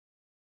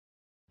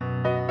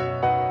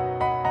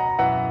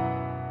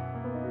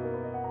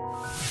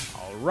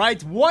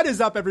Alright, what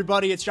is up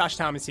everybody? It's Josh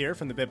Thomas here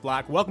from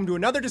TheBitBlock. Welcome to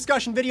another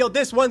discussion video.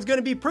 This one's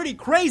gonna be pretty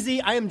crazy.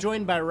 I am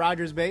joined by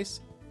Roger's Base.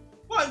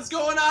 What's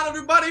going on,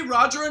 everybody?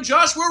 Roger and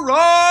Josh were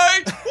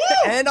right!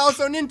 And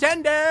also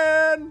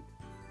Nintendo!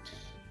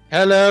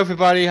 Hello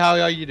everybody, how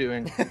are you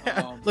doing?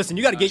 Listen,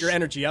 you gotta get your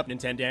energy up,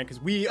 Nintendo,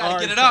 because we are...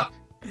 Get it up!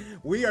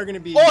 We are gonna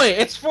be... Oi,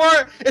 it's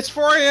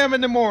 4 a.m.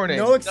 in the morning.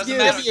 No excuse. Doesn't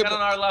matter, get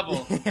on our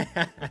level.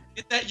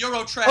 Get that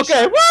Euro trash.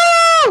 Okay,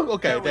 woo!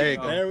 Okay, there you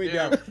go. There we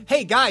go.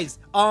 Hey guys,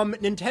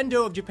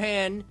 Nintendo of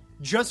Japan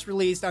just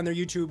released on their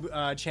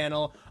YouTube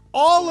channel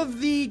all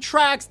of the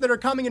tracks that are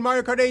coming in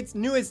Mario Kart 8's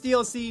newest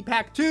DLC,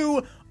 Pack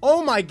 2.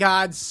 Oh my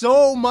god,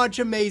 so much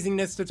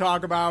amazingness to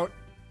talk about.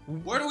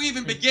 Where do we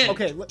even begin?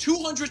 Okay,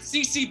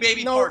 200cc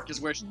Baby Park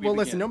is where we begin. Well,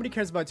 listen, nobody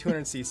cares about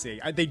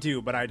 200cc. They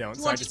do, but I don't,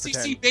 so I just 200cc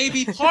pretend.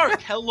 Baby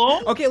Park, hello?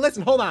 Okay,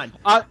 listen, hold on.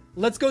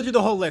 Let's go through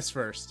the whole list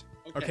first.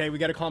 Okay, we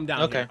gotta calm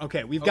down here.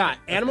 Okay, we've got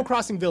Animal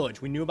Crossing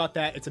Village. We knew about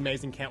that. It's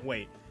amazing. Can't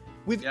wait.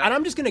 And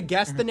I'm just gonna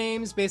guess the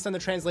names based on the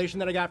translation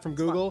that I got from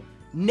Google.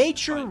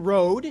 Nature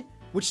Road,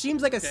 which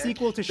seems like a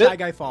sequel to Shy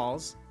Guy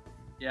Falls.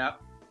 Yeah.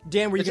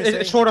 Dan, were you gonna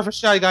say? It's sort of a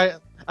Shy Guy.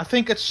 I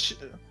think it's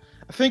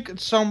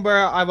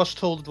somewhere I was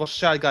told it was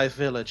Shy Guy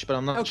Village, but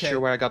I'm not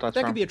sure where I got that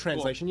from. That could be a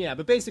translation, yeah.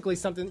 But basically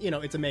something, you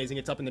know, it's amazing.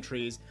 It's up in the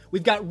trees.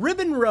 We've got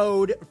Ribbon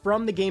Road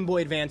from the Game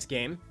Boy Advance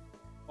game.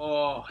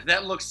 Oh,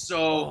 that looks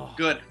so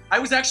good. I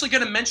was actually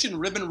going to mention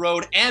Ribbon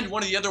Road and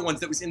one of the other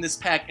ones that was in this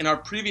pack in our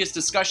previous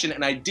discussion,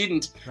 and I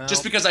didn't,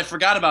 just because I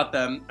forgot about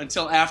them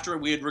until after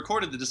we had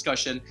recorded the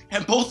discussion,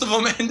 and both of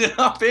them ended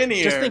up in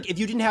here. Just think, if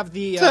you didn't have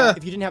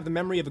the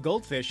memory of a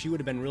goldfish, you would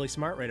have been really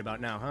smart right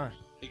about now, huh?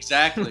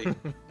 Exactly.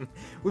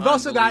 We've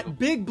also got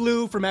Big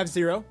Blue from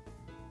F-Zero,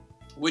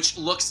 which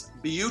looks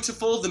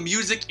beautiful. The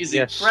music is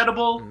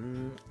incredible.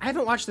 I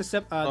haven't watched the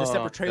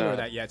separate trailer of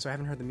that yet, so I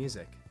haven't heard the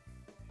music.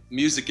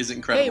 Music is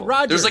incredible. Hey,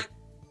 Roger. There's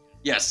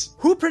yes.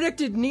 Who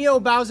predicted Neo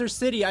Bowser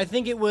City? I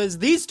think it was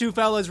these two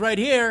fellas right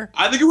here.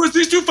 I think it was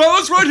these two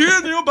fellas right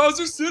here, Neo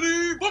Bowser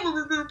City.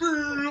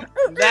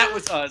 That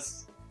was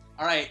us.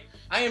 All right.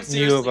 I am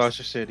seriously Neo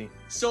Bowser City.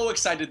 So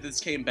excited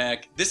this came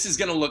back. This is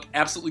going to look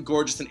absolutely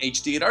gorgeous in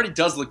HD. It already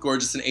does look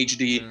gorgeous in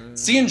HD.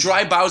 Seeing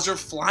Dry Bowser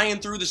flying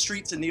through the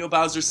streets in Neo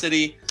Bowser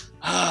City.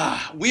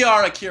 We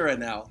are Akira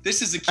now.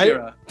 This is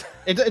Akira.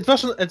 It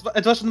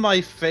wasn't my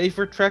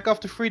favorite track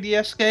of the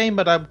 3DS game,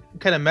 but I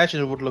can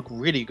imagine it would look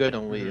really good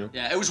on Wii U.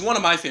 Yeah, it was one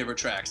of my favorite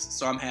tracks,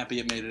 so I'm happy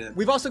it made it in.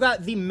 We've also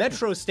got the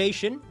Metro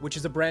Station, which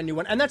is a brand new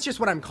one, and that's just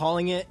what I'm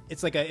calling it.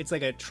 It's like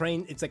a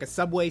train. It's like a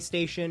subway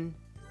station.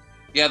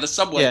 Yeah, the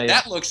subway.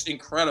 That looks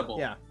incredible.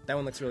 Yeah, that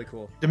one looks really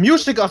cool. The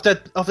music of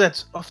that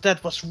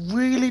was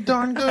really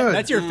darn good.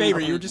 That's your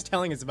favorite. You were just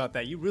telling us about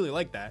that. You really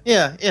like that.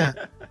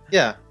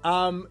 Yeah.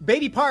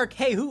 Baby Park.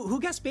 Hey, who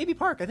guessed Baby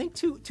Park? I think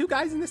two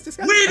guys in this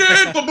discussion. We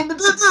did.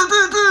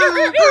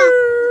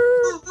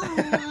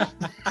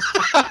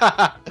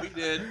 We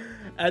did.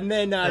 And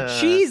then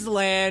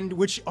Cheeseland,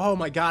 which, oh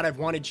my god, I've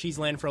wanted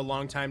Cheeseland for a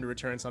long time to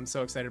return, so I'm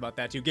so excited about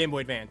that too. Game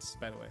Boy Advance,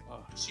 by the way. Oh,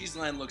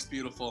 Cheeseland looks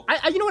beautiful.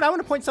 You know what? I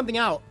want to point something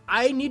out.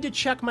 I need to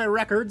check my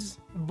records,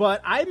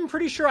 but I'm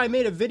pretty sure I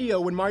made a video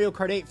when Mario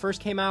Kart 8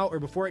 first came out, or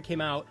before it came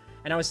out,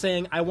 and I was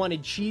saying I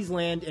wanted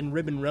Cheeseland and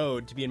Ribbon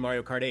Road to be in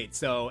Mario Kart 8.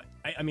 So,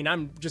 I mean,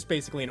 I'm just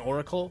basically an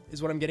oracle,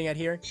 is what I'm getting at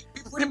here.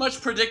 We pretty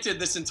much predicted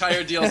this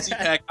entire DLC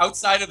pack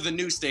outside of the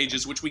new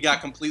stages, which we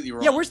got completely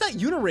wrong. Yeah, where's that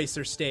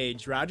Uniracer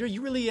stage, Roger?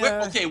 You really,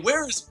 Okay,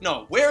 where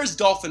is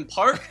Dolphin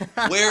Park?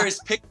 Where is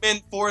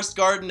Pikmin Forest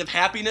Garden of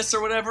Happiness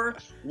or whatever?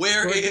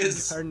 Where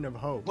is Garden of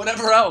Hope?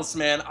 Whatever else,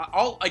 man.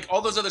 All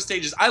those other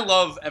stages. I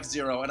love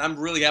F-Zero, and I'm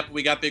really happy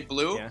we got Big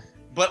Blue. Yeah.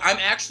 But I'm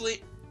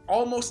actually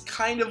almost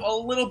kind of a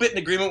little bit in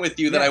agreement with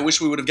you that I wish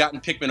we would have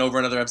gotten Pikmin over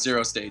another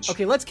F-Zero stage.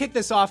 Okay, let's kick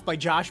this off by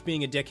Josh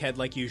being a dickhead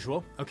like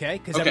usual, okay?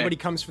 Because everybody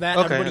comes for that.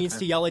 Everybody needs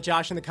to yell at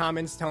Josh in the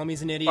comments, tell him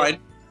he's an idiot.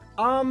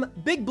 Fine.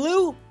 Big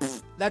Blue?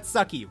 Pfft, that's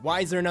sucky. Why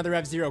is there another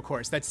F-Zero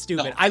course? That's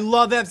stupid. No. I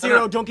love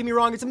F-Zero, don't get me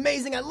wrong, it's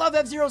amazing. I love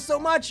F-Zero so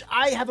much.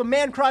 I have a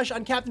man crush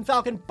on Captain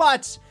Falcon,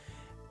 but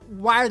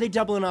why are they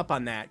doubling up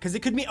on that? Because it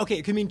could mean,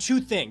 it could mean two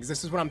things.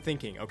 This is what I'm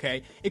thinking,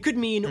 okay? It could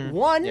mean,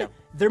 one,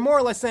 they're more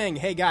or less saying,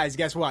 hey guys,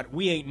 guess what?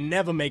 We ain't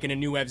never making a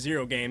new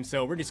F-Zero game,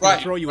 so we're just going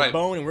to throw you a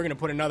bone and we're going to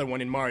put another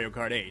one in Mario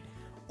Kart 8.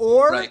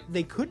 Or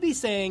they could be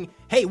saying,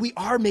 hey, we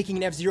are making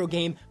an F-Zero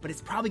game, but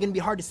it's probably going to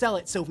be hard to sell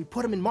it, so if we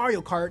put them in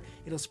Mario Kart,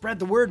 it'll spread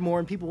the word more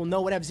and people will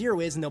know what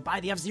F-Zero is and they'll buy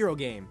the F-Zero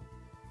game.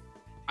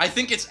 I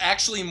think it's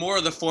actually more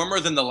of the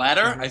former than the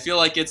latter. I feel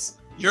like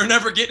you're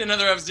never getting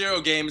another F-Zero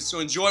game, so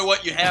enjoy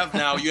what you have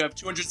now. You have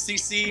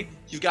 200cc,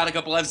 you've got a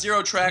couple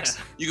F-Zero tracks,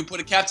 you can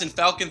put a Captain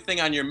Falcon thing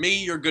on your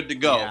Mii, you're good to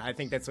go. Yeah, I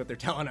think that's what they're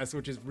telling us,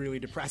 which is really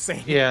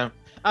depressing. Yeah.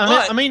 No,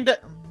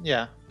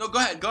 go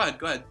ahead.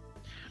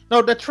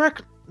 No, the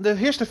track,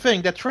 here's the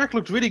thing, that track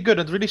looks really good,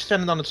 it really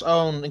standing on its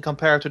own in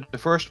compared to the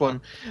first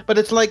one. But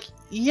it's like,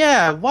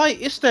 why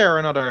is there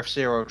another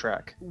F-Zero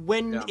track?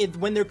 When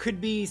there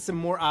could be some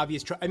more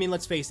obvious, I mean,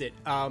 let's face it,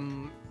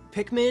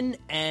 Pikmin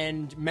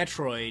and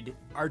Metroid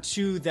are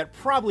two that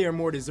probably are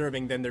more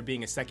deserving than there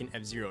being a second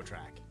F-Zero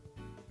track.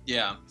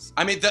 Yeah.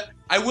 I mean,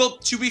 I will.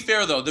 To be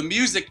fair, though, the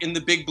music in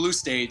the Big Blue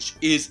stage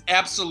is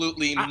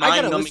absolutely mind-numbing.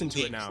 I gotta listen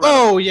to it now.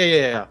 Oh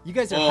yeah. You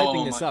guys are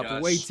hyping this up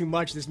gosh. way too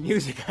much. This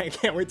music, I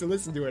can't wait to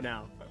listen to it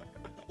now.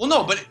 Well,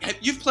 no, but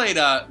you've played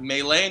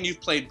Melee and you've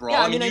played Brawl.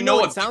 Yeah, I mean, I know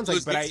what it sounds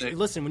like, but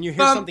listen, when you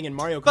hear something in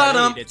Mario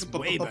Kart 8, it's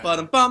way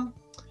better.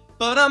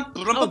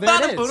 Oh,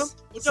 there it is.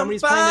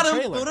 Somebody's playing the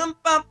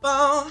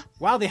trailer.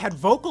 Wow, they had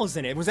vocals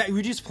in it. Were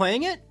you just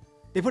playing it?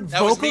 They put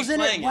vocals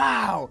in it?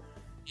 Wow.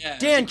 Yeah,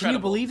 Dan, can you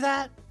believe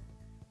that?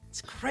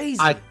 It's crazy.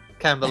 I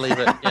can't believe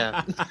it.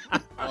 Yeah.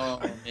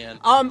 Oh man.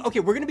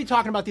 Okay, we're gonna be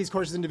talking about these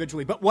courses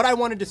individually, but what I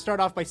wanted to start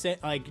off by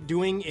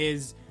doing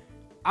is,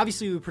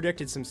 obviously we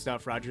predicted some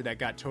stuff, Roger, that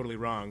got totally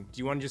wrong. Do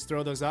you want to just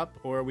throw those up,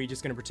 or are we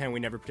just gonna pretend we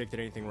never predicted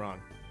anything wrong?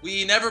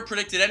 We never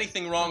predicted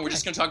anything wrong. Okay. We're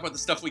just gonna talk about the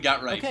stuff we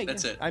got right. Okay,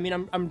 that's it. I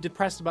mean, I'm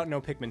depressed about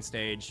no Pikmin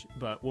stage,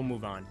 but we'll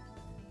move on.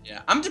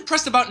 Yeah, I'm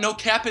depressed about no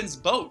Captain's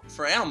boat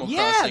for Animal Crossing.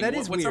 Yeah, that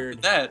is What's weird. Up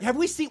with that? Have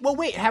we seen? Well,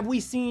 wait. Have we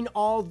seen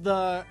all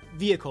the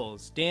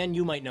vehicles? Dan,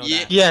 you might know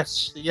that.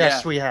 Yes,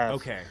 we have.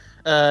 Okay.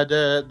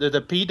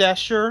 The P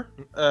Dasher,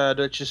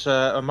 which is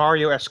a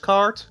Mario-esque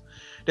kart.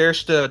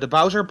 There's the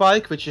Bowser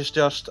bike, which is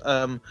just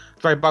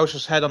drive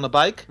Bowser's head on the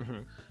bike,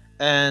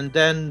 and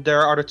then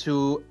there are the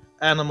two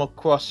Animal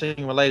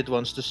Crossing related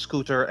ones, the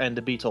scooter and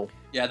the Beetle.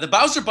 Yeah, the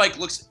Bowser bike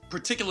looks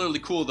particularly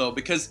cool, though,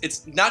 because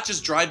it's not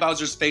just Dry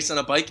Bowser's face on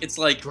a bike. It's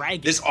like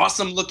this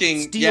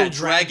awesome-looking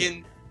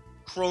dragon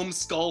chrome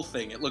skull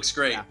thing. It looks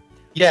great.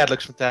 Yeah, it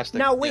looks fantastic.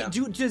 Now, wait,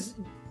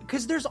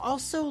 because there's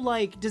also,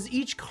 does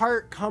each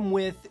cart come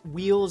with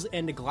wheels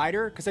and a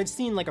glider? Because I've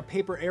seen, a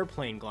paper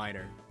airplane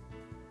glider.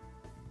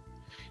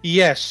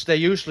 Yes, they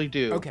usually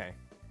do. Okay.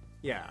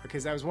 Yeah,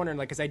 because I was wondering,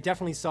 because I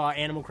definitely saw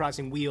Animal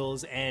Crossing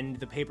wheels and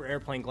the paper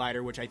airplane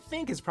glider, which I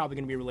think is probably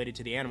going to be related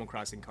to the Animal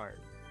Crossing cart.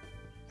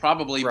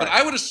 Probably, right. But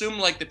I would assume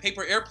the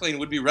paper airplane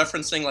would be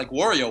referencing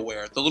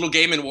WarioWare, the little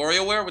game in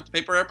WarioWare with the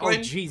paper airplane.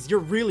 Oh, jeez, you're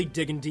really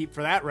digging deep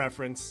for that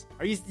reference.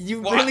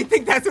 You really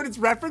think that's what it's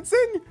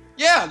referencing?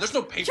 Yeah, there's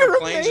no paper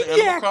planes in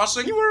Animal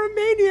Crossing. You are a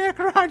maniac,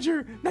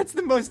 Roger. That's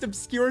the most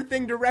obscure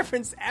thing to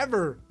reference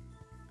ever.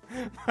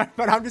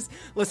 But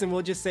listen,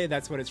 we'll just say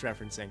that's what it's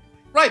referencing.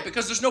 Right,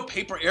 because there's no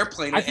paper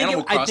airplane in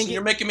Animal Crossing.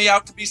 You're making me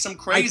out to be some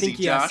crazy, Josh.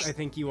 Yes, I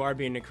think you are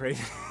being a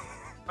crazy.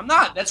 I'm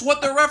not. That's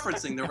what they're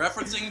referencing. They're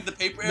referencing the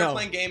paper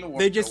airplane game.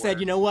 They just said,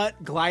 you know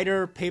what?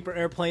 Glider, paper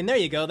airplane. There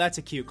you go. That's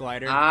a cute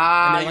glider.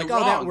 And they're like,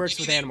 wrong. That works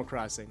with Animal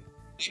Crossing.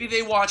 Maybe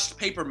they watched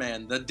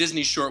Paperman, the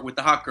Disney short with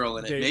the hot girl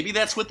in it. Maybe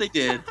that's what they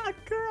did. Hot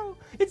girl.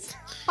 It's.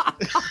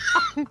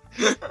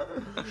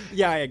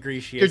 Yeah, I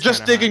agree. You're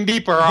just digging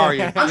deeper, are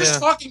you? I'm just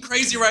talking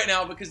crazy right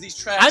now because these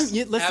tracks.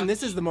 Listen,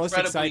 this is the most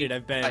excited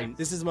I've been.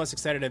 This is the most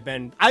excited I've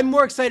been. I'm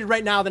more excited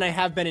right now than I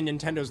have been in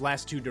Nintendo's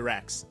last 2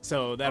 directs.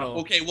 So that'll.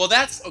 Okay, well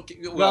that's okay.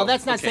 Well,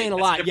 that's not saying a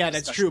lot. Yeah,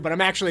 that's true. But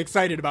I'm actually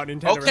excited about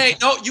Nintendo. Okay,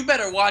 no, you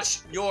better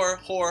watch your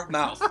whore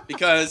mouth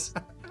because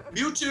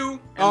Mewtwo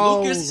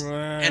and Lucas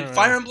and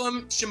Fire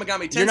Emblem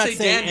Shimigami Tensei. You're not saying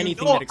Dan,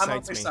 anything that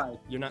excites me. Side.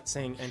 You're not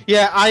saying anything.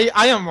 Yeah,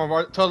 I am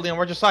totally on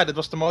Roger's side. It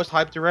was the most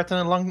hyped direct in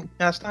a long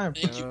ass time.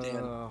 Thank you, Dan.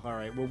 All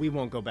right, well, we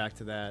won't go back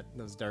to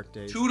those dark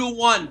days.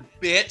 2-1,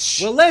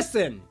 bitch. Well,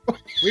 listen,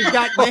 we've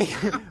got.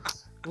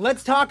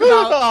 Let's talk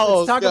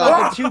about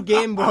the 2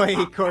 Game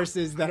Boy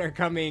courses that are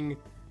coming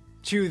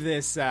to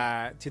this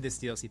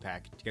DLC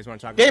pack. Do you guys want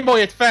to talk about Game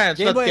Boy Advance,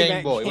 not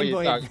Game Boy. What are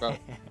you talking about?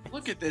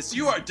 Look at this.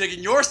 You are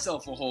digging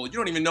yourself a hole. You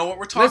don't even know what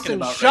we're talking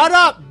about. Shut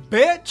up,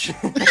 bitch!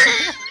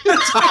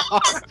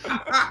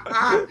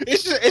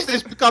 Is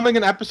this becoming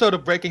an episode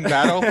of Breaking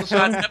Bad all of a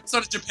sudden? It's an episode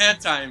of Japan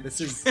Time.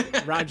 This is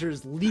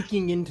Roger's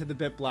leaking into the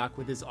BitBlock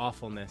with his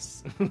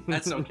awfulness.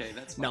 That's okay.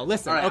 That's fine. No,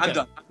 listen. All right,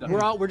 okay. I'm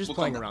done. We're just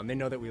playing around. They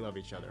know that we love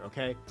each other,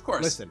 okay? Of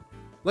course. Listen,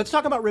 let's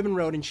talk about Ribbon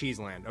Road and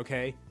Cheeseland,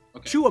 okay?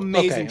 2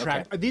 amazing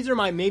tracks. These are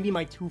maybe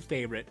my 2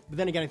 favorite, but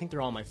then again, I think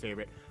they're all my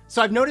favorite.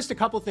 So I've noticed a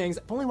couple things.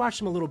 I've only watched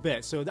them a little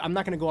bit, so I'm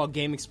not going to go all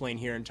game explain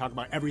here and talk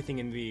about everything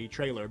in the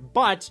trailer.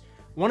 But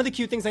one of the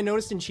cute things I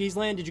noticed in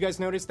Cheeseland, did you guys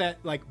notice that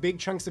big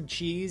chunks of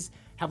cheese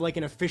have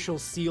an official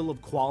seal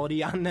of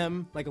quality on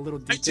them, a little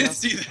detail? I did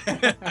see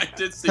that. I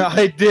did see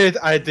that.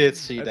 I did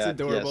see that. That's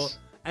adorable. Yes.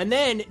 And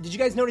then, did you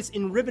guys notice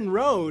in Ribbon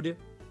Road?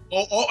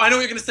 Oh, I know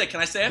what you're going to say.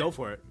 Can I say it? Go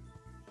for it.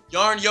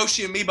 Yarn,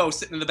 Yoshi, Amiibo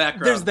sitting in the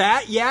background. There's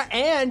that, yeah,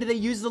 and they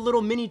use the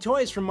little mini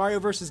toys from Mario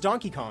vs.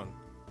 Donkey Kong.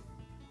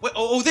 Wait,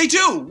 they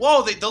do!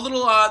 Whoa, the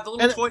little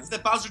toys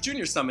that Bowser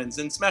Jr. summons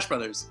in Smash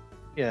Brothers.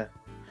 Yeah.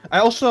 I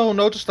also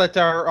noticed that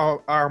there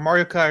are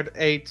Mario Kart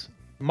 8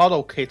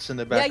 model kits in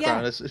the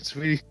background. Yeah. It's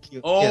really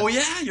cute. Oh,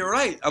 yeah, you're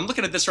right. I'm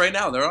looking at this right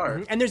now. There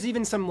are. And there's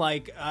even some,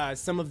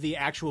 some of the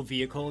actual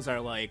vehicles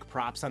are,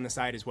 props on the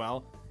side as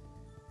well.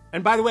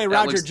 And by the way,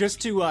 Roger, just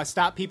to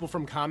stop people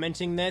from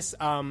commenting this,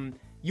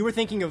 you were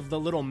thinking of the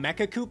little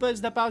Mecha Koopas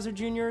that Bowser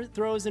Jr.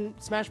 throws in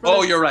Smash Bros.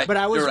 Oh, you're right. But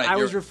I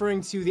was referring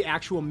to the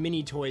actual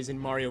mini toys in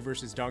Mario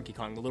vs. Donkey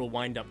Kong, the little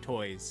wind-up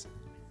toys.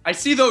 I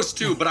see those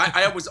too, but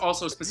I was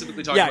also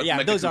specifically talking about the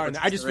Mecha those Koopas. are in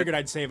there. I just figured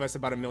I'd save us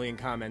about 1 million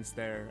comments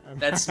there.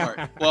 That's smart.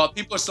 Well,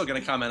 people are still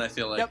going to comment, I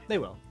feel like. Yep, they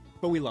will.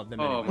 but we love them.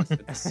 Oh anyway. my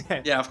goodness.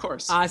 Yeah, of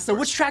course. So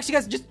which tracks you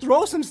guys just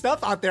throw some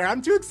stuff out there?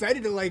 I'm too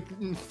excited to like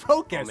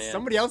focus. Oh,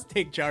 Somebody else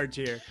take charge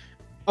here.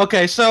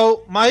 Okay,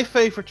 so my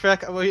favorite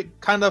track, we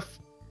kind of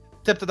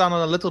tipped it down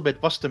on a little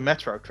bit, was the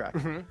Metro track.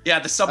 Yeah,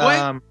 the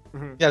subway.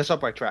 Yeah, the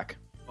subway track.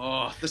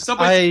 Oh, the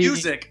subway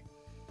music.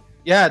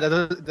 Yeah,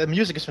 the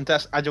music is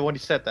fantastic. I already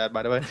said that,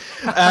 by the way.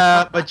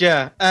 But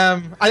yeah,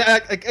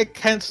 I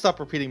can't stop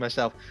repeating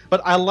myself.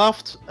 But I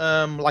loved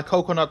like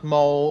Coconut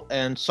Mall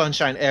and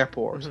Sunshine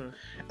Airport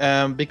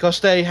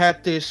because they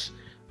had this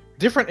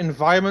different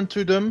environment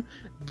to them,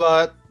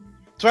 but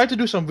tried to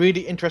do some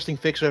really interesting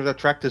fixes with their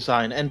track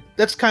design. And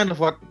that's kind of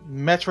what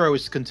Metro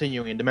is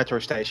continuing in the Metro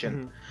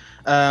station,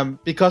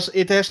 because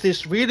it has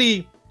this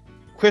really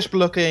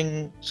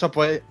crisp-looking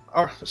subway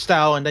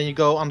style, and then you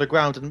go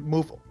underground and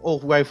move all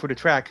the way through the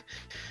track.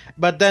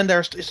 But then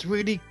there's this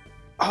really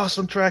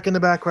awesome track in the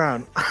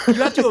background. You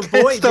have to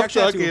avoid,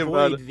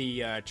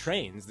 the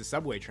trains, the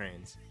subway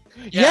trains.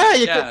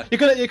 Yeah,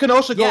 you can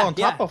also go on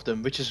top of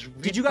them, which is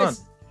really Did you guys?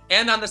 fun.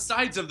 And on the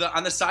sides of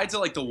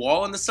like the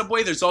wall in the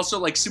subway, there's also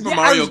like Super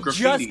Mario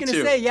graffiti I was just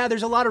gonna say,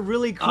 there's a lot of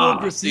really cool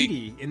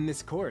graffiti in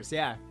this course.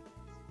 Yeah,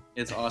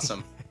 it's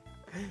awesome.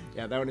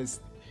 Yeah, that one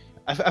is.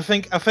 I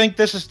think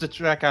this is the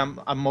track I'm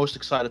most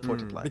excited for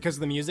to play. Because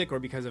of the music or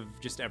because of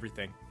just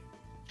everything?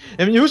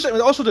 And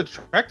also the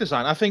track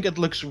design. I think it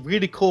looks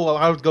really cool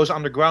how it goes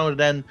underground and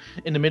then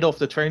in the middle of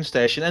the train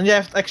station. And you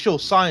have actual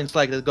signs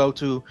like that go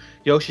to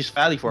Yoshi's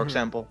Valley, for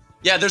example.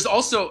 Yeah, there's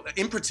also,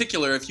 in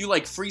particular, if you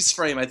like freeze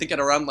frame, I think at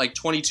around like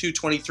 22,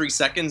 23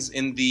 seconds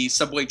in the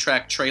subway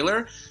track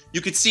trailer,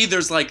 you could see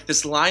there's like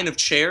this line of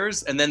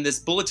chairs and then this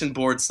bulletin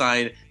board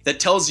sign that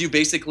tells you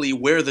basically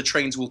where the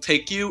trains will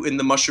take you in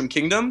the Mushroom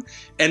Kingdom.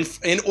 And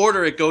in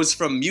order, it goes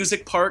from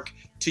Music Park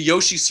to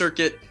Yoshi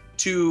Circuit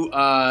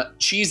to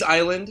Cheese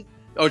Island,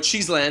 or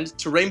Cheeseland,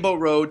 to Rainbow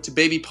Road, to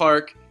Baby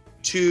Park,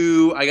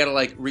 to, I gotta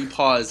like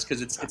repause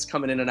because it's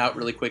coming in and out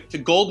really quick, to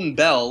Golden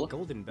Bell,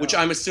 which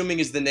I'm assuming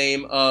is the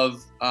name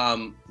of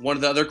one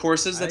of the other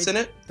courses that's in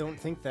it. Don't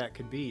think that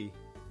could be.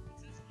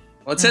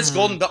 Well, it says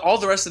Golden Bell. All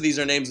the rest of these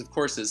are names of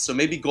courses, so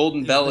maybe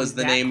Golden Bell is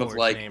the name of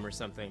like name or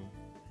something.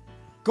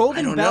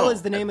 Golden Bell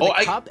is the name of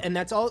the cup, and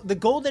that's all. The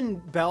Golden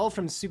Bell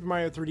from Super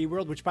Mario 3D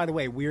World, which, by the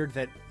way, weird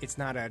that it's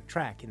not a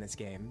track in this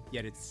game,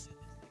 yet it's.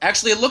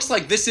 Actually, it looks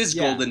like this is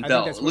Golden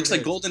Bell. It looks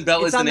like Golden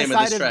Bell is the name of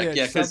this track.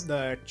 Yeah, because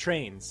the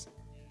trains.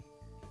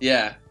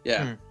 Yeah.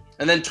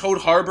 And then Toad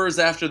Harbor is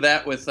after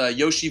that with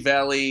Yoshi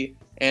Valley,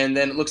 and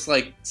then it looks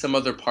like some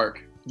other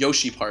park,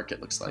 Yoshi Park.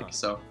 It looks like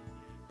so.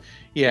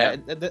 Yeah.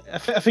 I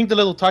think the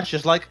little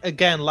touches, like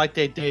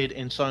they did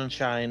in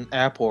Sunshine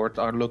Airport,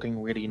 are looking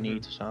really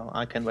neat. So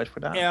I can't wait for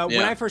that. Yeah,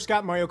 when I first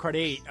got Mario Kart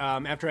 8,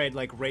 after I had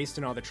like raced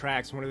in all the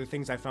tracks, one of the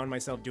things I found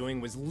myself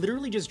doing was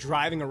literally just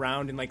driving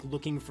around and like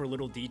looking for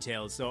little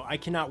details. So I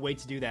cannot wait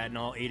to do that in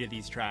all 8 of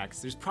these tracks.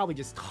 There's probably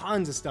just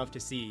tons of stuff to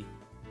see.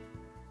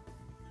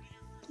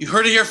 You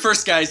heard it here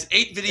first, guys.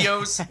 8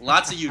 videos,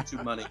 lots of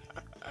YouTube money.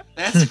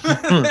 That's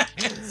no,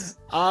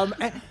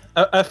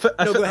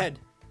 go ahead.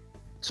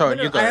 Sorry,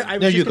 you go ahead. I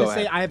was just going to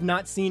say, I have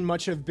not seen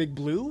much of Big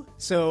Blue,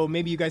 so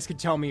maybe you guys could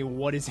tell me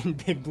what is in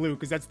Big Blue,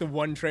 because that's the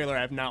one trailer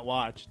I have not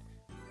watched.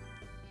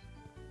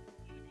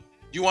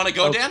 You want to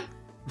go, Dan?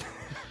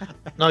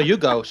 No, you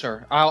go,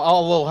 sir. I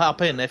will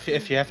hop in if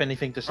you have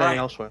anything to say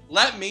elsewhere.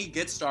 Let me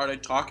get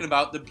started talking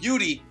about the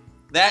beauty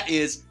that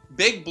is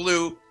Big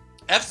Blue,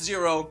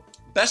 F-Zero,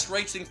 best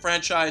racing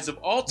franchise of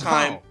all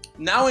time,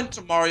 now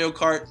into Mario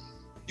Kart.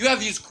 You have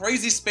these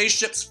crazy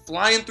spaceships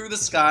flying through the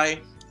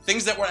sky,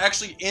 things that were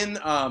actually in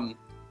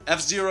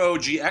F-Zero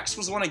GX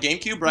was one on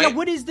GameCube, right? Yeah,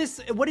 what is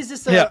this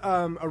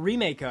a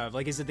remake of?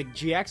 Like, is it the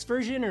GX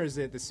version or is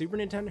it the Super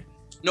Nintendo?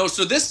 No,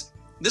 so this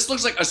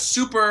looks like a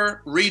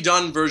super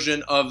redone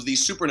version of the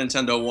Super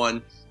Nintendo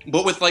one,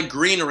 but with like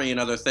greenery and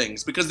other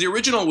things, because the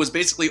original was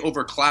basically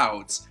over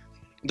clouds.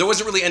 There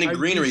wasn't really any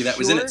greenery that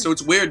was in it, so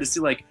it's weird to see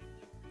like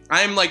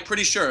I'm like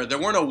pretty sure there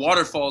were no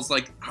waterfalls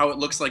like how it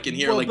looks like in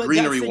here, like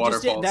greenery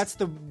waterfalls.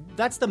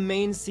 That's the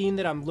main scene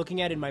that I'm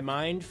looking at in my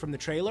mind from the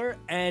trailer,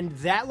 and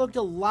that looked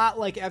a lot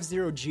like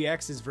F-Zero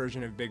GX's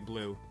version of Big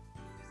Blue.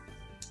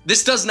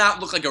 This does not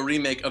look like a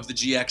remake of the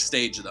GX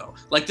stage, though.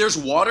 Like, there's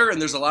water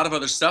and there's a lot of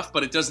other stuff,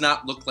 but it does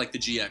not look like the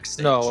GX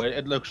stage. No,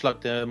 it looks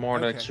like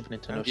like Super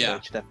Nintendo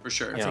stage. Yeah, for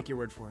sure. I'll take your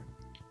word for it.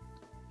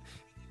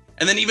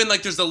 And then even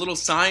like there's the little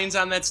signs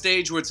on that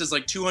stage where it says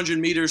like 200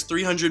 meters,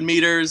 300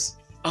 meters.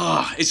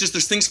 It's just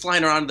there's things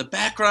flying around in the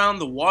background.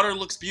 The water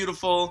looks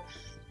beautiful.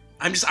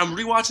 I'm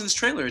rewatching this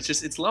trailer.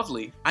 It's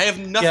lovely. I have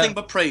nothing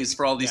but praise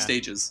for all these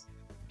stages.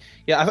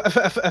 Yeah,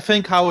 I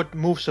think how it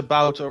moves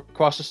about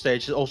across the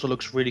stage, it also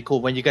looks really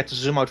cool. When you get the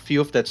zoom out view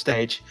of that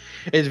stage,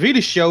 it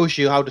really shows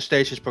you how the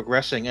stage is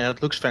progressing, and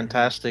it looks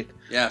fantastic.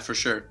 Yeah, for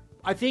sure.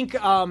 I think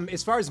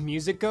as far as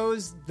music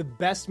goes, the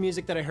best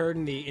music that I heard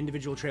in the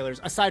individual trailers,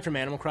 aside from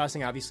Animal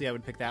Crossing, obviously I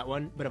would pick that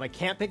one. But if I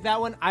can't pick that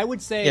one, I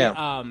would say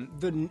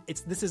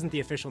this isn't the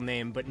official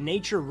name, but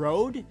Nature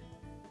Road,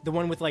 the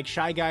one with like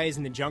Shy Guys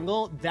in the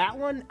jungle. That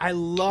one, I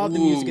love the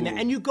music in that.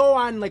 And you go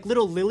on like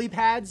little lily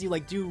pads. You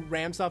like do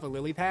ramps off of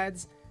lily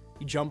pads.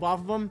 You jump off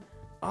of them.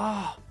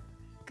 Oh,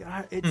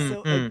 God,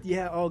 it's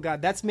yeah. Oh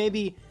God, that's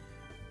maybe.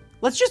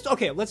 Let's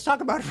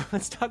talk about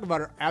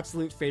our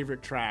absolute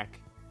favorite track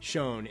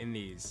shown in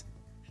these.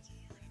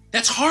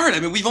 That's hard. I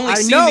mean, we've only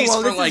seen these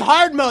for this like is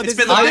hard mode. This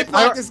is the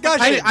BitBlock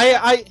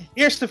discussion.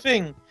 Here's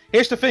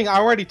the thing. I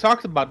already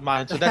talked about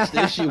mine, so that's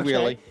the issue,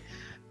 really.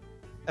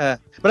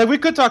 But we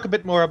could talk a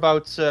bit more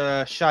about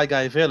Shy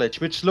Guy Village,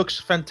 which looks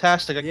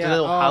fantastic. Like the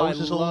little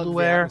houses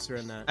everywhere.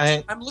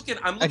 I'm looking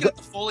at the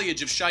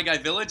foliage of Shy Guy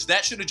Village.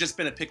 That should have just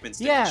been a Pikmin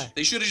stage. Yeah.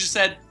 They should have just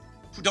said,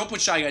 don't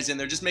put Shy Guys in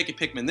there. Just make it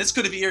Pikmin. This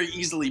could have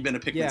easily been a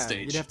Pikmin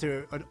stage. You'd have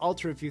to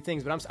alter a few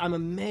things, but I'm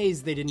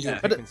amazed they didn't do a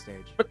Pikmin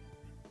stage.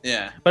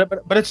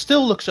 But it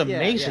still looks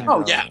amazing.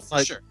 Oh yeah,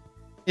 for sure.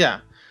 Yeah,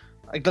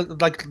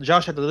 like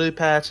Josh had the lily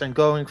pads and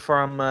going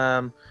from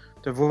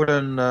the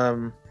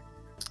wooden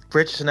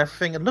bridges and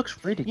everything. It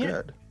looks really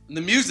good. The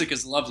music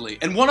is lovely.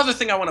 And one other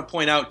thing I want to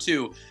point out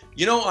too,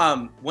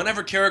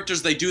 whenever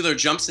characters they do their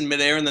jumps in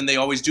midair and then they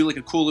always do like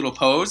a cool little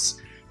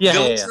pose.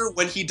 Villager,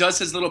 when he does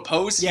his little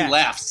pose, he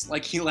laughs.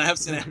 Like he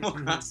laughs in Animal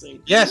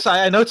Crossing. Yes,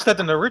 I noticed that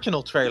in the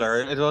original trailer.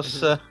 It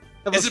was.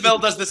 Isabelle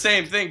does the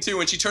same thing too.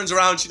 When she turns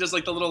around, she does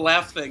like the little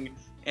laugh thing,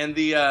 and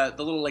the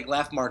little like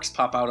laugh marks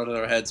pop out of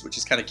their heads, which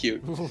is kind of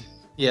cute.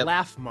 Yeah,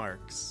 laugh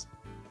marks.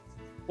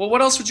 Well,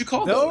 what else would you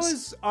call those?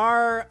 Those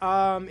are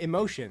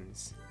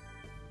emotions.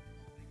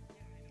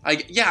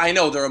 I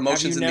know they're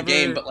emotions in the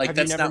game, but like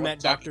that's not what I'm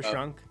talking about. Have you never met Dr.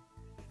 Shrunk?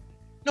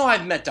 No,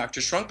 I've met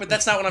Dr. Shrunk, but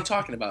that's not what I'm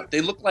talking about.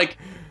 They look like.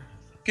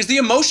 Because the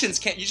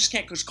emotions you just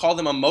can't just call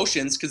them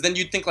emotions, because then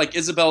you'd think like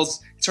it's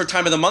her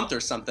time of the month or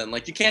something.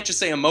 Like you can't just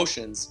say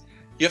emotions.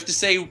 You have to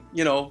say,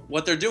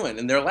 what they're doing,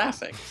 and they're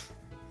laughing.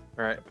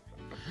 Right.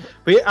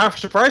 I'm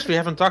surprised we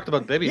haven't talked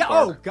about Baby Park.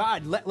 Oh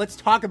God, let's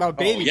talk about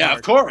Baby Park. Yeah,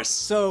 of course.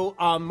 So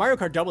Mario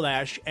Kart Double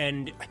Dash,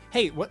 and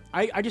hey, what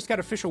I just got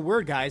official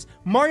word, guys.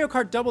 Mario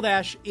Kart Double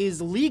Dash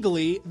is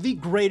legally the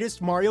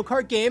greatest Mario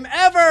Kart game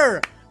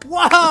ever.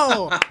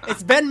 Whoa!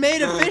 It's been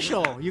made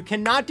official. You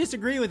cannot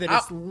disagree with it.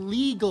 It's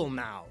legal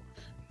now.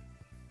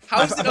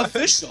 How is it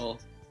official?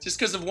 Just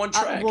because of one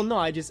track? Well, no,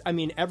 I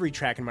mean, every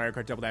track in Mario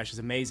Kart Double Dash is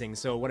amazing.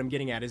 So what I'm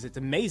getting at is it's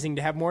amazing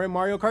to have more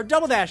Mario Kart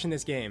Double Dash in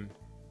this game.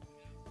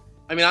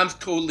 I mean, I'm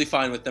totally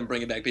fine with them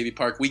bringing back Baby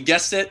Park. We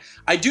guessed it.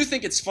 I do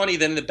think it's funny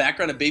that in the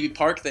background of Baby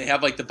Park, they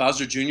have like the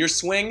Bowser Jr.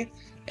 swing,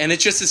 and it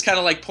just is kind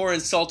of like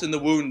pouring salt in the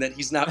wound that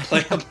he's not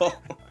playable.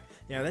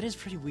 Yeah, that is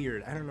pretty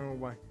weird. I don't know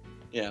why.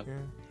 Yeah.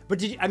 But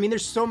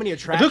there's so many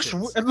attractions.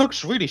 It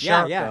looks really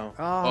sharp, though.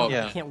 Oh,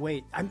 yeah. I can't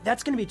wait.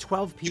 That's going to be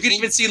 12 people. You can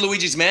even see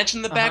Luigi's Mansion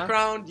in the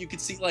background. You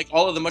could see, like,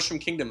 all of the Mushroom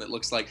Kingdom, it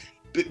looks like.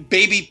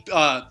 Baby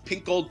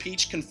Pink Gold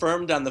Peach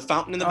confirmed on the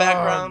fountain in the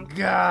background. Oh,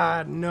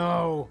 God,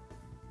 no.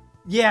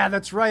 Yeah,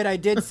 that's right. I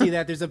did see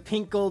that. There's a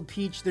Pink Gold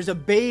Peach. There's a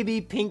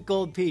baby Pink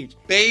Gold Peach.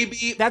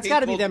 That's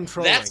got to be them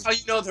trolling. That's how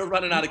you know they're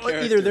running out of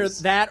characters. Either they're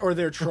that or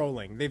they're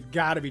trolling. They've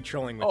got to be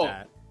trolling with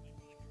that.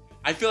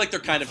 I feel like they're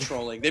kind of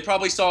trolling. They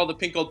probably saw the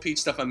Pink Gold Peach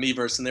stuff on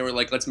Miiverse, and they were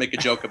like, let's make a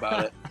joke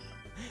about it.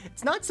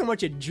 It's not so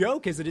much a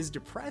joke as it is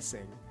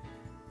depressing.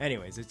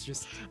 Anyways, it's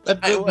just...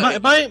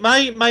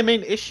 My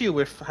main issue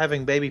with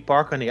having Baby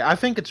Park on here, I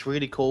think it's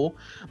really cool,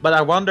 but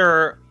I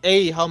wonder,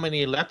 A, how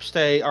many laps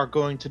they are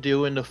going to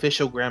do in the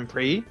official Grand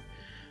Prix,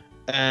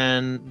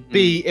 and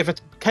B, if it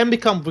can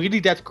become really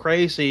that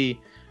crazy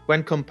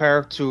when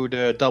compared to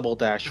the Double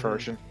Dash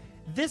version.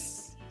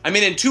 I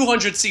mean, in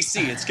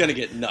 200cc, it's gonna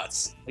get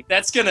nuts. Like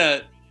that's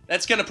gonna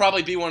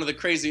probably be one of the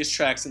craziest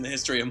tracks in the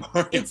history of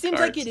Mario Kart. It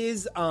seems like it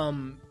is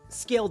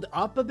scaled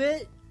up a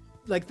bit.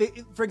 Like,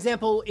 for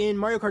example, in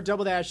Mario Kart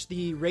Double Dash,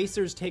 the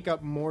racers take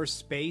up more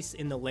space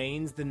in the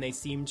lanes than they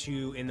seem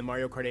to in the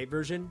Mario Kart 8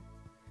 version.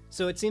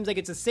 So it seems like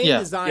it's the same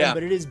design,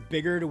 but it is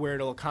bigger to where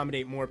it'll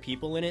accommodate more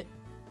people in it.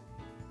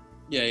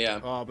 Yeah.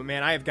 Oh, but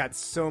man, I have got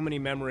so many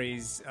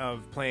memories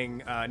of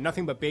playing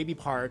nothing but Baby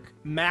Park,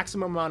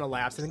 maximum amount of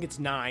laps. I think it's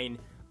 9.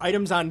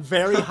 Items on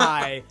very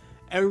high,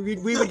 and we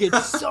would get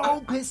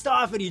so pissed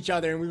off at each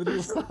other, and we would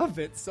love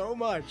it so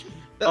much.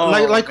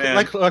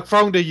 Like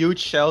throwing the huge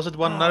shells at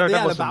one another. Yeah,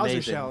 that was the Bowser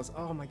amazing. shells.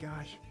 Oh my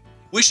gosh.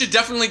 We should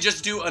definitely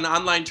just do an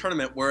online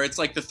tournament where it's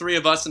like the 3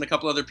 of us and a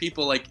couple other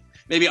people, like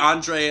maybe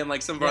Andre and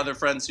like some of our other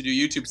friends who do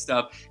YouTube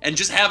stuff, and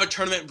just have a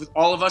tournament with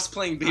all of us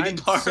playing Baby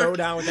Park. I'm so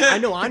down with that. I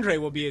know Andre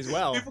will be as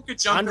well. People could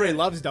jump Andre in.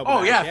 loves Double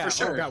Dash. Yeah, for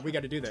sure. Oh god, we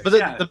got to do this. But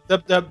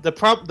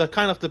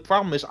the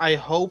problem is, I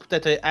hope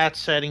that they add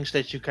settings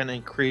that you can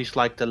increase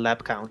like the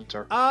lap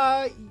counter.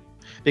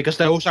 Because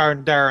those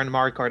aren't there in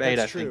Mario Kart 8,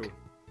 I think.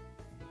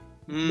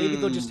 Maybe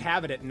they'll just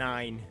have it at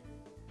 9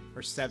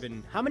 or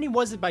 7. How many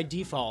was it by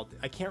default?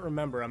 I can't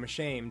remember. I'm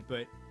ashamed,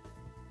 but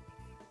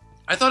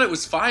I thought it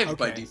was 5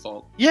 by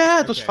default.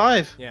 Yeah, it was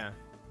 5. Yeah.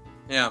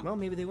 Well,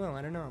 maybe they will.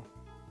 I don't know.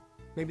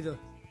 Maybe they'll.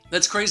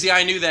 That's crazy.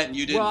 I knew that and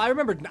you didn't. Well, I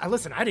remember.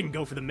 Listen, I didn't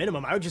go for the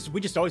minimum.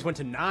 We just always went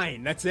to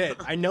 9. That's it.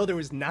 I know there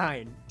was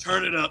 9.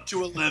 Turn it up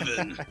to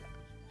 11.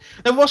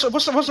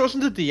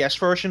 Wasn't the DS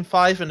version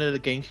 5 and the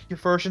GameCube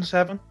version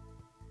 7?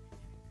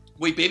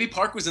 Wait, Baby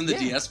Park was in the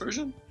DS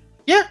version?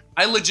 Yeah.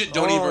 I legit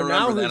don't even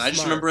remember that. I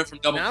just remember it from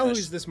Double Dash. Now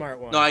who's the smart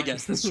one? No, I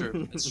guess that's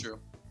true. That's true.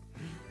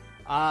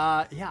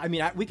 Yeah, I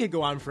mean, we could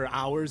go on for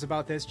hours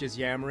about this, just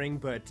yammering,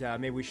 but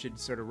maybe we should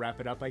sort of wrap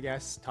it up, I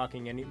guess.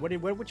 Talking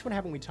which one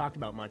haven't we talked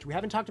about much? We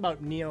haven't talked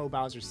about Neo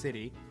Bowser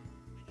City.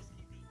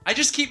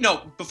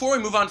 Before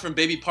we move on from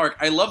Baby Park,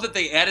 I love that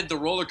they added the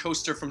roller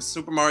coaster from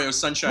Super Mario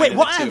Sunshine. Wait,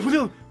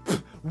 what?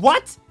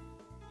 What?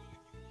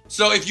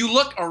 So if you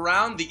look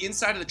around the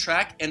inside of the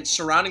track and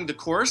surrounding the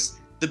course,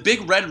 the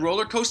big red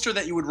roller coaster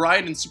that you would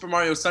ride in Super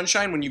Mario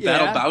Sunshine when you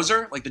battle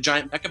Bowser, like the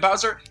giant Mecha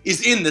Bowser,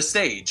 is in the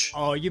stage.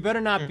 Oh, you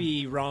better not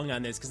be wrong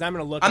on this, because I'm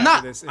going to look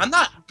this. I'm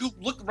not.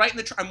 Look right in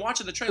the I'm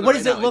watching the trailer. What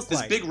does it look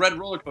like? This big red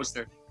roller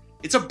coaster.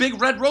 It's a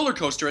big red roller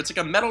coaster. It's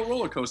like a metal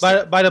roller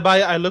coaster. By the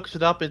way, I looked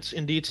it up. It's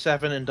indeed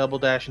 7 in Double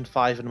Dash and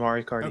 5 in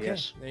Mario Kart. Okay,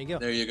 Yes. there you go.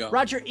 There you go.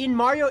 Roger,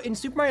 in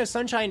Super Mario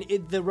Sunshine,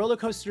 the roller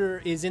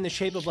coaster is in the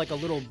shape of like a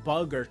little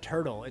bug or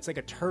turtle. It's like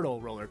a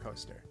turtle roller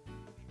coaster.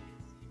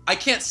 I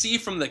can't see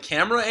from the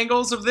camera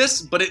angles of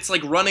this, but it's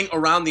like running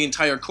around the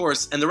entire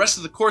course, and the rest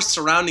of the course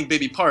surrounding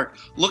Baby Park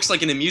looks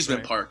like an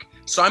amusement park.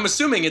 So I'm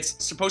assuming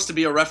it's supposed to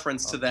be a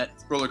reference to that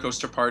roller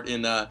coaster part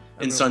in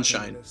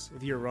Sunshine.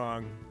 If you're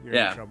wrong, you're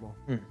in trouble.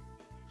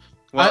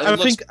 Well,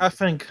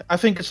 I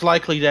think it's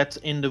likely that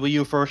in the Wii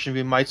U version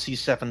we might see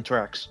 7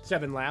 tracks.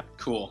 7 lap.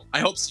 Cool.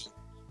 I hope so.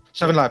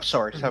 7 laps,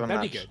 sorry. 7 laps.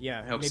 That'd be good.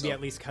 Yeah, maybe so. At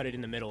least cut it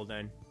in the middle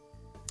then.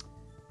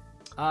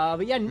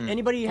 But yeah,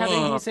 anybody have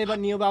anything to say about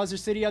Neo Bowser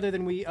City other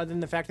than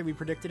the fact that we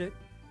predicted it?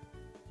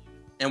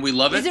 And we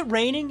love it. Is it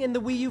raining in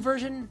the Wii U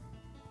version?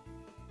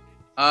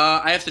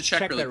 I have to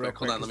check really that real quick.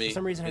 quick. Hold on, let me. For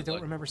some reason, I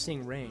don't remember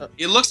seeing rain.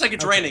 It looks like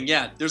it's raining.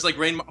 Yeah, there's like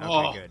rain.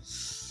 Good.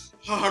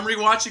 I'm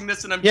rewatching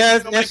this and I'm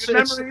getting so many good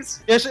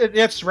memories.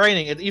 It's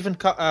raining. It even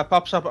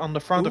pops up on the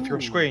front of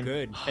your screen.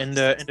 Good. In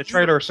the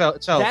trailer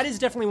itself. That is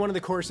definitely one of the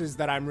courses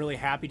that I'm really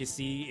happy to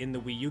see in the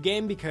Wii U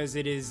game, because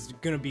it is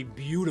going to be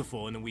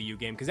beautiful in the Wii U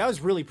game, because that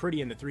was really pretty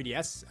in the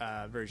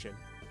 3DS version.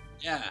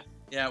 Yeah,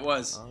 it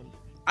was.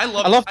 I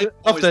love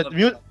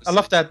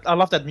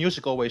that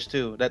music always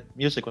too. That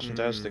music was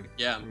fantastic.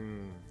 Yeah.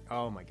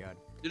 Oh my god.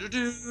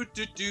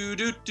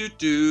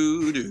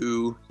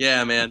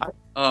 Yeah, man.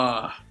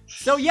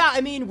 So yeah,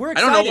 I mean, we're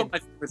excited. I don't know what my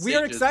favorite We are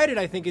stage is. excited,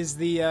 I think, is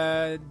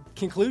the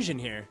conclusion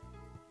here.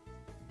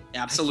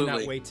 Absolutely. I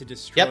cannot wait to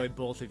destroy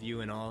both of you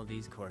in all of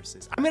these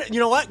courses. You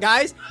know what,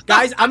 guys,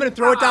 I'm gonna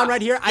throw it down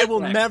right here. I will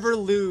never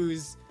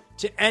lose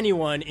to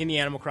anyone in the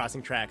Animal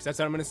Crossing tracks. That's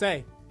what I'm gonna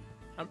say.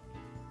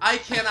 I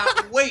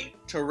cannot wait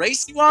to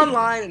race you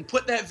online and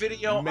put that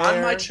video on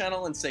my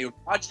channel and say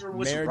Roger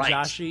was Mayor right.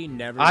 Joshi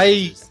never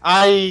loses.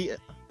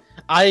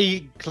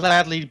 I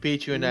gladly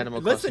beat you in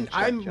Animal Crossing. Listen,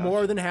 I'm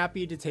more than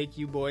happy to take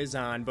you boys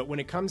on, but when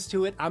it comes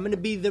to it, I'm going to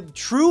be the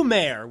true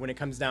mayor when it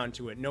comes down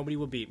to it. Nobody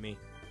will beat me.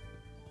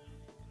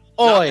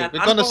 Oi,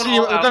 we're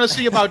gonna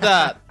see about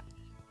that.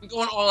 I'm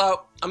going all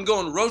out. I'm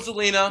going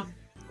Rosalina,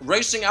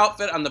 racing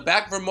outfit on the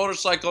back of her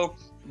motorcycle.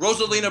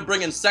 Rosalina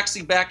bringing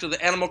sexy back to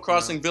the Animal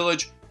Crossing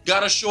village.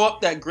 Gotta show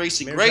up that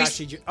Gracie Mayor Grace.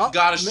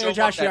 Gotta show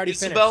up that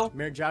Isabel.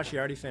 Mayor Joshi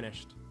already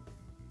finished.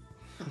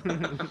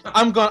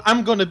 I'm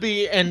gonna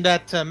be in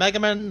that Mega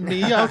Man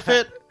Mii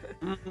outfit.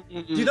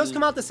 Do those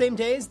come out the same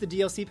day as the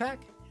DLC pack?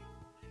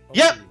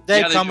 Yep,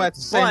 they come at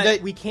the same day.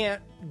 We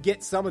can't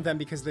get some of them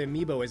because the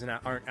amiibo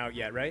aren't out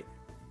yet, right?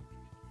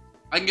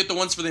 I can get the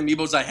ones for the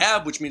amiibos I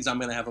have, which means I'm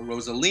gonna have a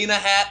Rosalina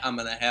hat. I'm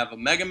gonna have a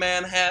Mega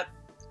Man hat.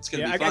 It's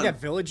gonna be fun. I got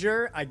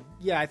Villager.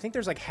 I think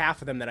there's like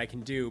half of them that I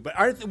can do. But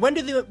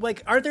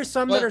aren't there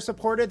some that are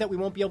supported that we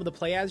won't be able to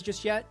play as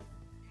just yet?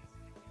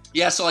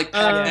 Yeah, so like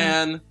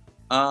Pac-Man.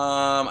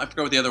 I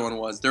forgot what the other one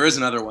was. There is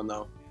another one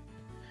though.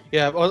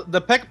 Yeah, well,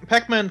 the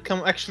Pac-Man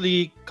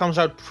actually comes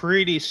out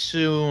pretty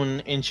soon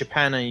in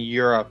Japan and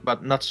Europe,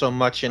 but not so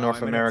much in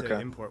North America.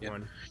 Import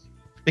one.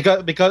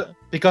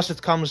 Because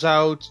it comes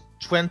out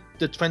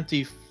the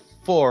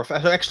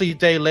 24th. Actually, a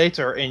day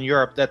later in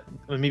Europe that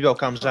amiibo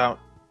comes out.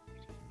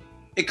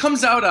 It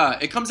comes out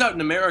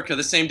in America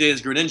the same day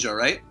as Greninja,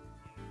 right?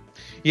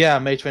 Yeah,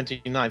 May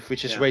 29th,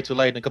 which is way too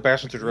late in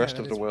comparison to the rest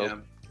of the world. Yeah.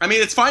 I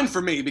mean, it's fine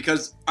for me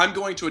because I'm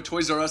going to a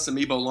Toys R Us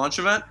Amiibo launch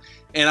event,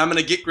 and I'm going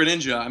to get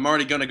Greninja. I'm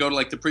already going to go to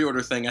like the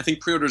pre-order thing. I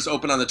think pre-orders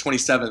open on the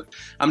 27th.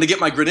 I'm going to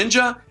get my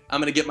Greninja. I'm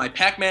going to get my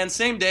Pac-Man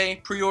same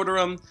day, pre-order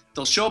them.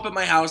 They'll show up at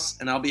my house,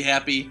 and I'll be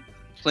happy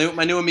playing with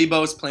my new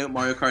Amiibos, playing with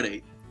Mario Kart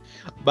 8.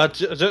 But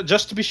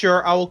just to be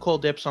sure, I will call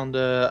dibs on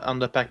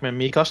the Pac-Man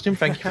Mii costume.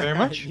 Thank you very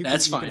much.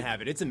 That's fine. You can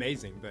have it. It's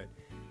amazing, but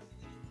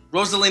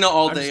Rosalina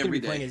all day, every day. I'm just going to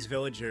be playing as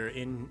Villager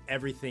in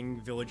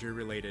everything Villager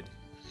related.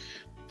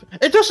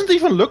 It doesn't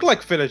even look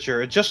like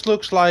Villager. It just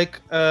looks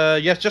like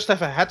you just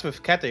have a hat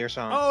with cat ears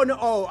on. Oh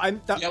no! I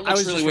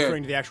was just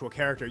referring to the actual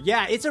character.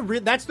 Yeah,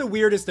 that's the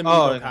weirdest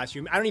amiibo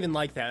costume. I don't even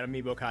like that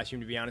amiibo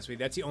costume, to be honest with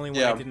you. That's the only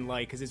one I didn't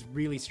like because it's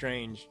really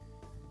strange.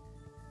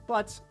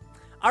 But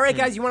all right,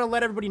 guys, you want to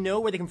let everybody know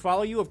where they can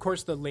follow you? Of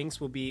course, the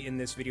links will be in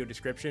this video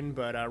description.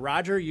 But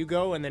Roger, you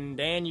go, and then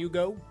Dan, you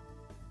go.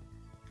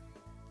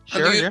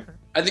 Sure.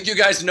 I think you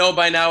guys know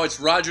by now it's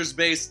Rogers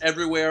Base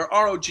everywhere.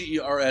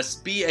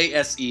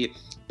 ROGERSBASE.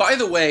 By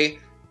the way,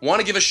 want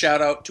to give a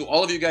shout out to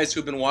all of you guys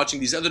who've been watching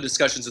these other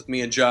discussions with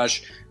me and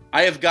Josh.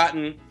 I have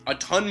gotten a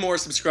ton more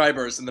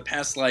subscribers in the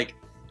past like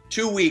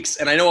 2 weeks,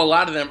 and I know a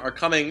lot of them are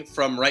coming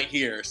from right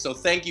here. So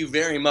thank you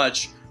very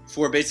much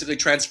for basically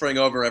transferring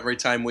over every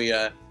time we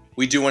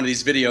do one of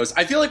these videos.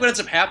 I feel like what ends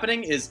up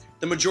happening is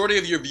the majority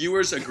of your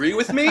viewers agree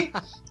with me,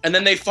 and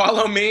then they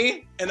follow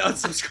me and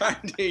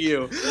unsubscribe to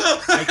you.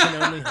 I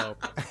can only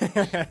hope.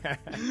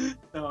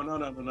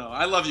 No.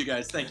 I love you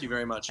guys. Thank you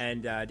very much.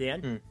 And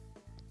Dan?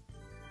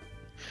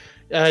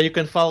 You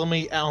can follow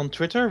me on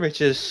Twitter,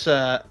 which is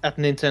at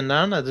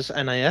Nintendan. That is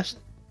Nintendaan.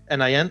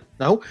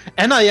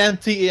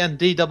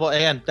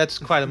 That's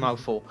quite a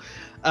mouthful.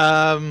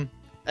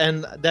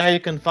 And there you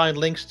can find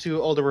links to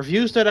all the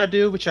reviews that I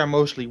do, which are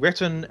mostly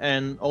written,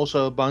 and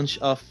also a bunch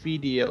of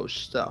video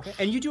stuff.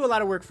 Okay. And you do a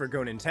lot of work for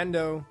Go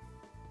Nintendo.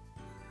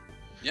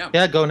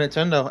 Yeah, Go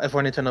Nintendo,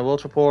 for Nintendo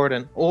World Report,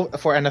 and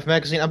for NF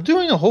Magazine. I'm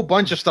doing a whole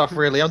bunch of stuff,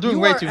 really. I'm doing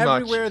way too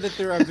much. Everywhere that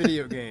there are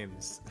video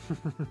games.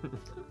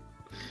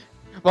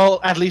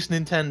 Well, at least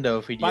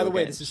Nintendo video By the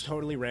way, games. this is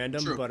totally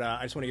random, but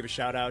I just want to give a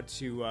shout out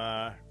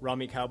to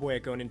Rami Cowboy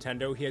at Go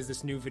Nintendo. He has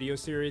this new video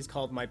series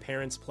called My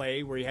Parents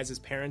Play, where he has his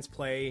parents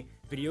play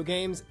video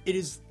games. It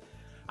is...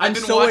 I'm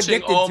been so watching,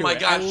 addicted oh to my it.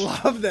 gosh.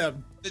 I love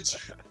them.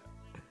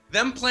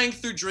 Them playing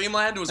through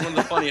Dreamland was one of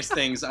the funniest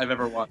things I've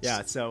ever watched.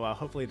 Yeah, so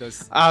hopefully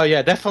those... Oh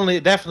yeah,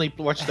 definitely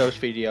watch those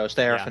videos.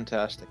 They are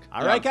fantastic.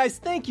 All right, guys,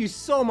 thank you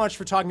so much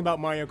for talking about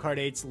Mario Kart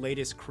 8's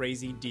latest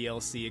crazy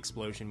DLC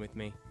explosion with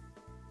me.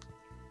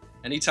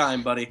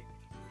 Anytime, buddy.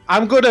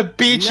 I'm gonna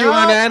beat you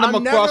on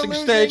Animal Crossing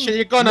stage, and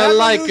you're gonna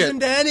like it. Never losing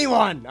to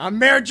anyone. I'm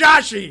Mayor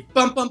Joshi.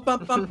 I'm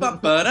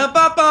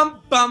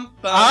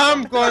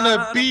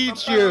gonna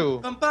beat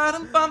you.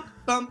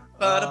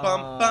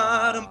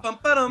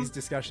 These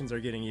discussions are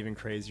getting even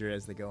crazier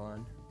as they go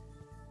on.